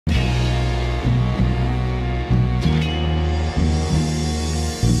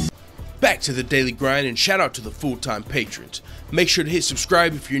Back to the daily grind, and shout out to the full-time patrons. Make sure to hit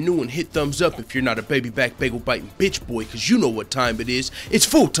subscribe if you're new and hit thumbs up if you're not a baby back bagel biting bitch boy, cause you know what time it is. It's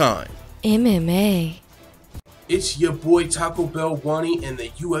full time. MMA. It's your boy Taco Bell Wani, and the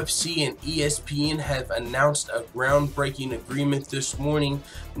UFC and ESPN have announced a groundbreaking agreement this morning.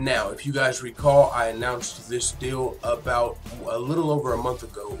 Now, if you guys recall, I announced this deal about a little over a month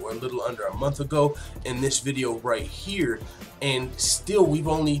ago, or a little under a month ago, in this video right here. And still,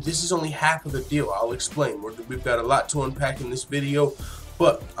 this is only half of the deal. I'll explain. We've got a lot to unpack in this video,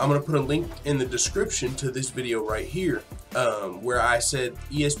 but I'm going to put a link in the description to this video right here, where I said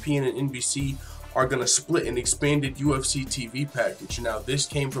ESPN and NBC are going to split an expanded UFC TV package. Now, this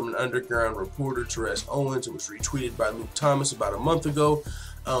came from an underground reporter, Therese Owens. It was retweeted by Luke Thomas about a month ago,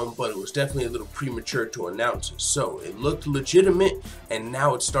 but it was definitely a little premature to announce it. So it looked legitimate, and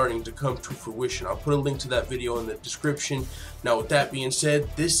now it's starting to come to fruition. I'll put a link to that video in the description. Now, with that being said,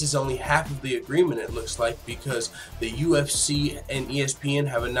 this is only half of the agreement, it looks like, because the UFC and ESPN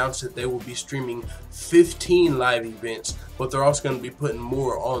have announced that they will be streaming 15 live events, but they're also going to be putting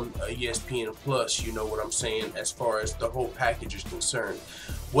more on ESPN Plus, you know what I'm saying, as far as the whole package is concerned.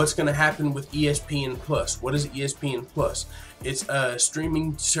 What's going to happen with ESPN Plus? What is ESPN Plus? It's a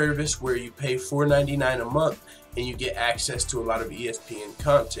streaming service where you pay $4.99 a month and you get access to a lot of ESPN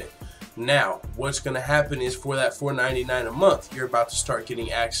content. Now, what's going to happen is, for that $4.99 a month, you're about to start getting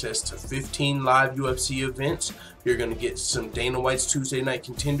access to 15 live UFC events. You're going to get some Dana White's Tuesday Night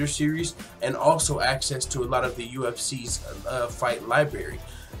Contender Series, and also access to a lot of the UFC's fight library.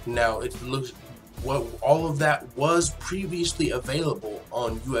 Now, it looks all of that was previously available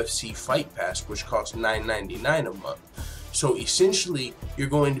on UFC Fight Pass, which costs $9.99 a month. So essentially, you're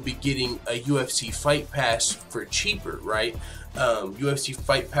going to be getting a UFC Fight Pass for cheaper, right? UFC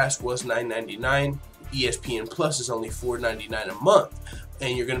Fight Pass was $9.99. ESPN Plus is only $4.99 a month,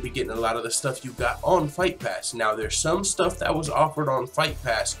 and you're going to be getting a lot of the stuff you got on Fight Pass. Now, there's some stuff that was offered on Fight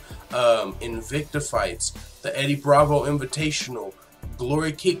Pass, Invicta Fights, the Eddie Bravo Invitational,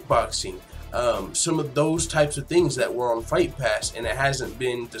 Glory Kickboxing, some of those types of things that were on Fight Pass, and it hasn't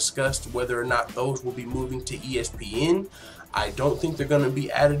been discussed whether or not those will be moving to ESPN. I don't think they're going to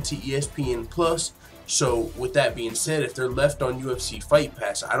be added to ESPN Plus. So with that being said, if they're left on UFC Fight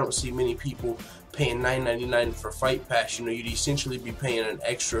Pass, I don't see many people paying $9.99 for Fight Pass. You know, you'd essentially be paying an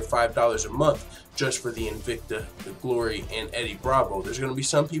extra $5 a month just for the Invicta, the Glory, and Eddie Bravo. There's going to be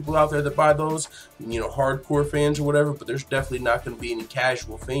some people out there that buy those, you know, hardcore fans or whatever, but there's definitely not going to be any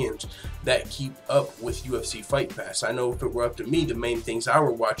casual fans that keep up with UFC Fight Pass. I know if it were up to me, the main things I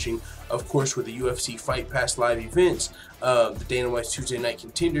were watching, of course, were the UFC Fight Pass live events, the Dana White's Tuesday Night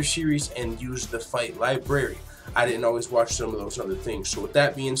Contender Series, and use the fight library. I didn't always watch some of those other things. So with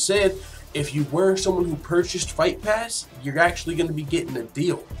that being said, if you were someone who purchased Fight Pass, you're actually going to be getting a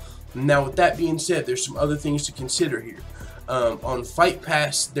deal. Now, with that being said, there's some other things to consider here. On Fight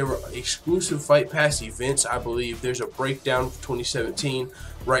Pass, there were exclusive Fight Pass events. I believe there's a breakdown for 2017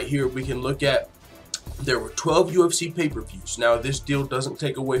 right here we can look at. There were 12 UFC pay-per-views. Now, this deal doesn't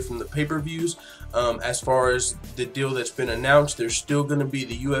take away from the pay-per-views. As far as the deal that's been announced, there's still going to be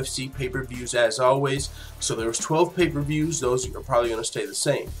the UFC pay-per-views as always. So there was 12 pay-per-views. Those are probably going to stay the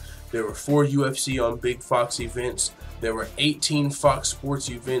same. There were 4 UFC on Big Fox events. There were 18 Fox Sports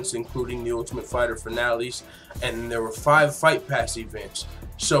events, including the Ultimate Fighter finales. And there were 5 Fight Pass events.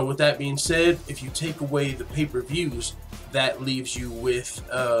 So with that being said, if you take away the pay-per-views, that leaves you with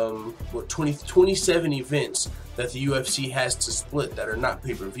 27 events that the UFC has to split that are not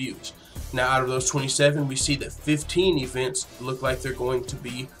pay-per-views. Now, out of those 27, we see that 15 events look like they're going to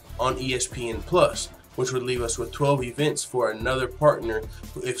be on ESPN Plus, which would leave us with 12 events for another partner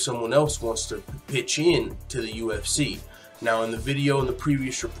if someone else wants to pitch in to the UFC. Now, in the video and the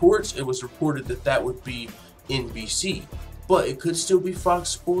previous reports, it was reported that that would be NBC, but it could still be Fox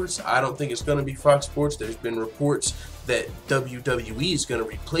Sports. I don't think it's going to be Fox Sports. There's been reports that WWE is going to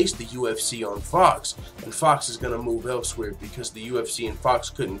replace the UFC on Fox, and Fox is going to move elsewhere because the UFC and Fox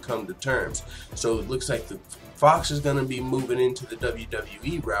couldn't come to terms. So it looks like the Fox is going to be moving into the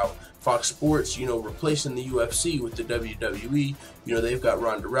WWE route. Fox Sports, you know, replacing the UFC with the WWE. You know, they've got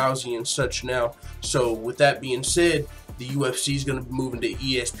Ronda Rousey and such now. So with that being said, the UFC is going to be moving to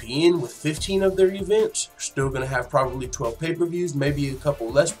ESPN with 15 of their events. Still going to have probably 12 pay-per-views, maybe a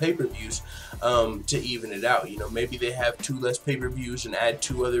couple less pay-per-views to even it out. You know, maybe they have 2 less pay-per-views and add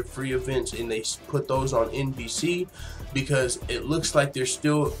 2 other free events, and they put those on NBC, because it looks like there's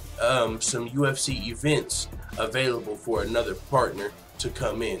still some UFC events available for another partner to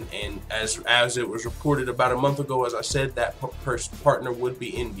come in. And as it was reported about a month ago, as I said, that partner would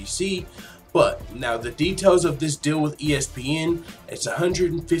be NBC. But now the details of this deal with ESPN, it's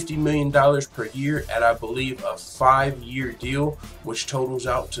 $150 million per year at, I believe, a 5-year deal, which totals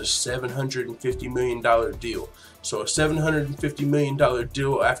out to $750 million deal. So a $750 million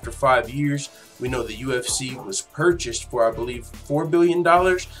deal after 5 years. We know the UFC was purchased for, I believe, $4 billion.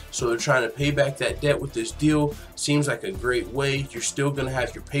 So they're trying to pay back that debt with this deal. Seems like a great way. You're still going to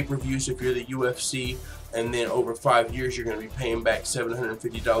have your pay-per-views if you're the UFC. And then over 5 years, you're going to be paying back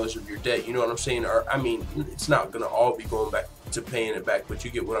 $750 of your debt. You know what I'm saying? Or, I mean, it's not going to all be going back to paying it back, but you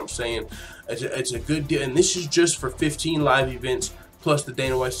get what I'm saying. It's a good deal. And this is just for 15 live events, plus the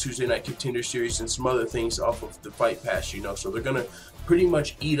Dana White's Tuesday Night Contender Series and some other things off of the Fight Pass, you know. So they're going to pretty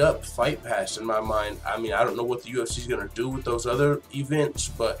much eat up Fight Pass in my mind. I mean, I don't know what the UFC is going to do with those other events,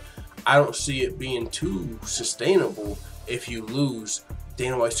 but I don't see it being too sustainable if you lose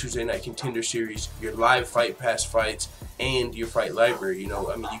Dana White's Tuesday Night Contender Series, your live Fight Pass fights, and your fight library. You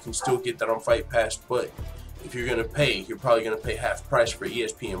know, I mean, you can still get that on Fight Pass, but if you're going to pay, you're probably going to pay half price for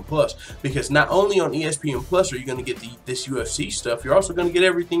ESPN Plus, because not only on ESPN Plus are you going to get this UFC stuff, you're also going to get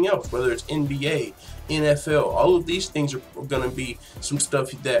everything else, whether it's NBA, NFL, all of these things are going to be some stuff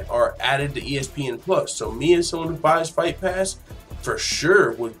that are added to ESPN Plus. So me as someone who buys Fight Pass, for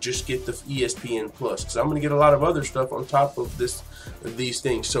sure would just get the ESPN Plus, because I'm going to get a lot of other stuff on top of these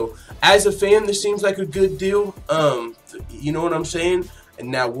things. So as a fan, this seems like a good deal. You know what I'm saying?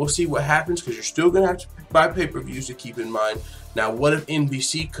 And now we'll see what happens, because you're still going to have to buy pay-per-views to keep in mind. Now, what if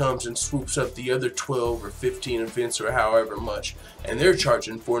NBC comes and swoops up the other 12 or 15 events or however much, and they're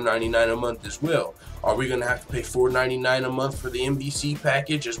charging $4.99 a month as well? Are we going to have to pay $4.99 a month for the NBC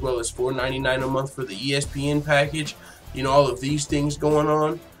package, as well as $4.99 a month for the ESPN package? You know, all of these things going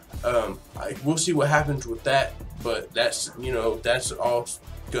on. We'll see what happens with that, but that's, you know, that's all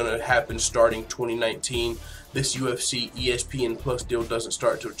going to happen starting 2019. This UFC ESPN Plus deal doesn't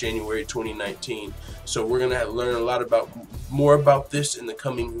start till January 2019. So we're going to learn a lot more about this in the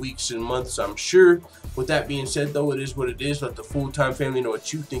coming weeks and months, I'm sure. With that being said, though, it is what it is. Let the full-time family know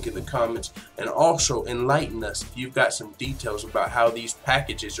what you think in the comments, and also enlighten us if you've got some details about how these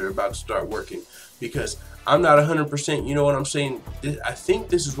packages are about to start working, because I'm not 100%, you know what I'm saying? I think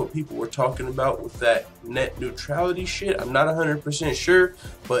this is what people were talking about with that net neutrality shit. I'm not 100% sure,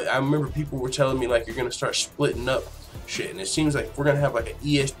 but I remember people were telling me, like, you're going to start splitting up shit. And it seems like we're going to have, like, an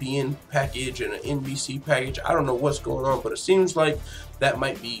ESPN package and an NBC package. I don't know what's going on, but it seems like that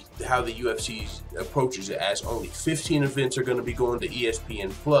might be how the UFC approaches it, as only 15 events are going to be going to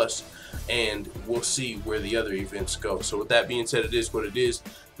ESPN Plus, and we'll see where the other events go. So with that being said, it is what it is.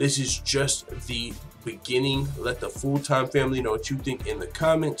 This is just the beginning. Let the full-time family know what you think in the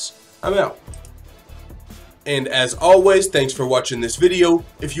comments. I'm out. And as always, thanks for watching this video.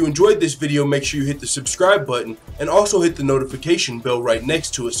 If you enjoyed this video, make sure you hit the subscribe button and also hit the notification bell right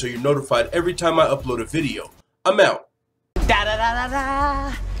next to it so you're notified every time I upload a video. I'm out. Da da da da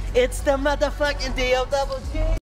da. It's the motherfucking DLG.